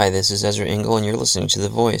Hi, this is Ezra Engel, and you're listening to The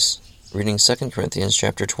Voice, reading 2 Corinthians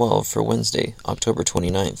chapter 12 for Wednesday, October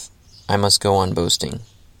 29th. I must go on boasting.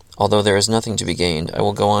 Although there is nothing to be gained, I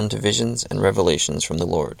will go on to visions and revelations from the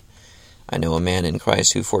Lord. I know a man in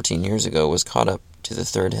Christ who 14 years ago was caught up to the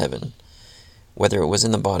third heaven. Whether it was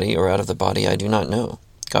in the body or out of the body, I do not know.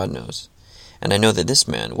 God knows. And I know that this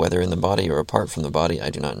man, whether in the body or apart from the body, I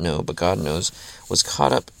do not know, but God knows, was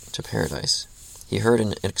caught up to paradise. He heard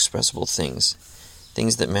inexpressible things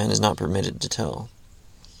that man is not permitted to tell.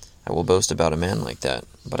 I will boast about a man like that,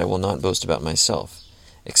 but I will not boast about myself,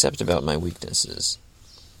 except about my weaknesses.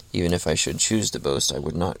 Even if I should choose to boast, I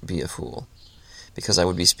would not be a fool, because I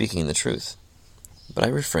would be speaking the truth. But I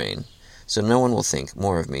refrain, so no one will think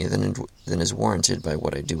more of me than is warranted by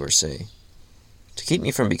what I do or say. To keep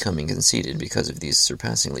me from becoming conceited because of these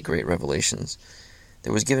surpassingly great revelations,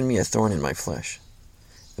 there was given me a thorn in my flesh,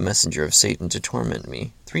 a messenger of Satan to torment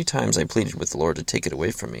me. 3 times I pleaded with the Lord to take it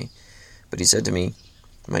away from me. But he said to me,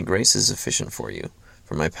 "My grace is sufficient for you,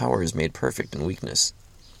 for my power is made perfect in weakness.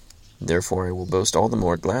 Therefore I will boast all the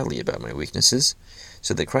more gladly about my weaknesses,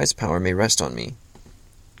 so that Christ's power may rest on me.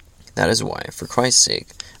 That is why, for Christ's sake,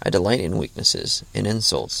 I delight in weaknesses, in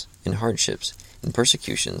insults, in hardships, in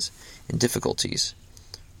persecutions, in difficulties.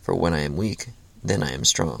 For when I am weak, then I am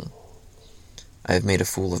strong. I have made a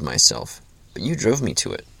fool of myself, but you drove me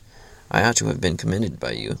to it. I ought to have been commended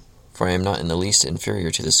by you, for I am not in the least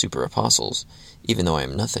inferior to the super-apostles, even though I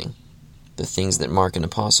am nothing. The things that mark an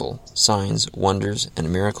apostle, signs, wonders,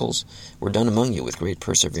 and miracles, were done among you with great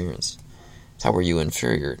perseverance. How were you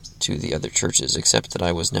inferior to the other churches, except that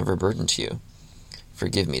I was never burdened to you?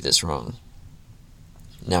 Forgive me this wrong.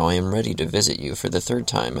 Now I am ready to visit you for the 3rd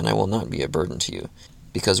time, and I will not be a burden to you,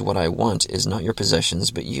 because what I want is not your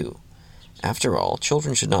possessions, but you. After all,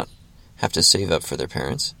 children should not have to save up for their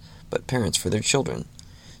parents, but parents for their children.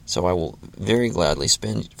 So I will very gladly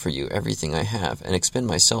spend for you everything I have, and expend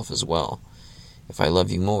myself as well. If I love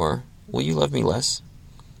you more, will you love me less?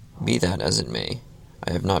 Be that as it may,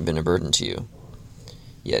 I have not been a burden to you.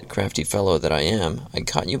 Yet, crafty fellow that I am, I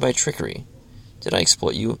caught you by trickery. Did I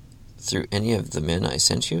exploit you through any of the men I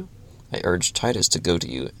sent you? I urged Titus to go to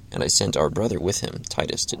you, and I sent our brother with him.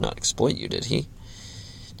 Titus did not exploit you, did he?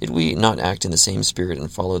 Did we not act in the same spirit and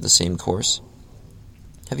follow the same course?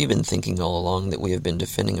 Have you been thinking all along that we have been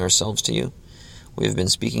defending ourselves to you? We have been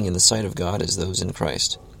speaking in the sight of God as those in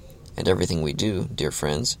Christ. And everything we do, dear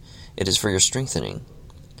friends, it is for your strengthening.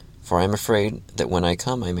 For I am afraid that when I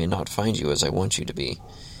come I may not find you as I want you to be,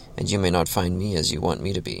 and you may not find me as you want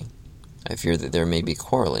me to be. I fear that there may be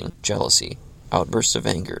quarreling, jealousy, outbursts of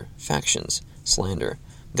anger, factions, slander,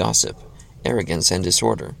 gossip, arrogance, and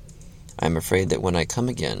disorder. I am afraid that when I come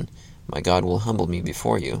again, my God will humble me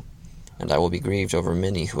before you, and I will be grieved over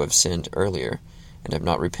many who have sinned earlier and have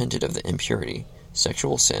not repented of the impurity,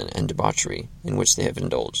 sexual sin, and debauchery in which they have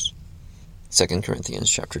indulged. 2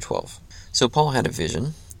 Corinthians chapter 12. So Paul had a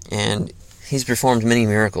vision, and he's performed many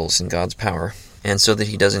miracles in God's power, and so that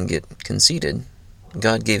he doesn't get conceited,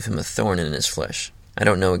 God gave him a thorn in his flesh. I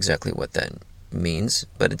don't know exactly what that means,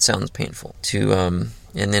 but it sounds painful. And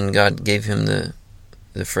then God gave him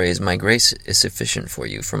the phrase, "My grace is sufficient for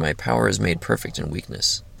you, for my power is made perfect in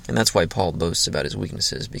weakness." And that's why Paul boasts about his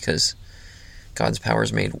weaknesses, because God's power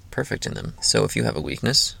is made perfect in them. So if you have a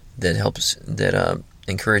weakness that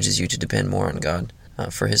encourages you to depend more on God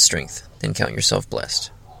for his strength, then count yourself blessed.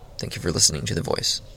 Thank you for listening to The Voice.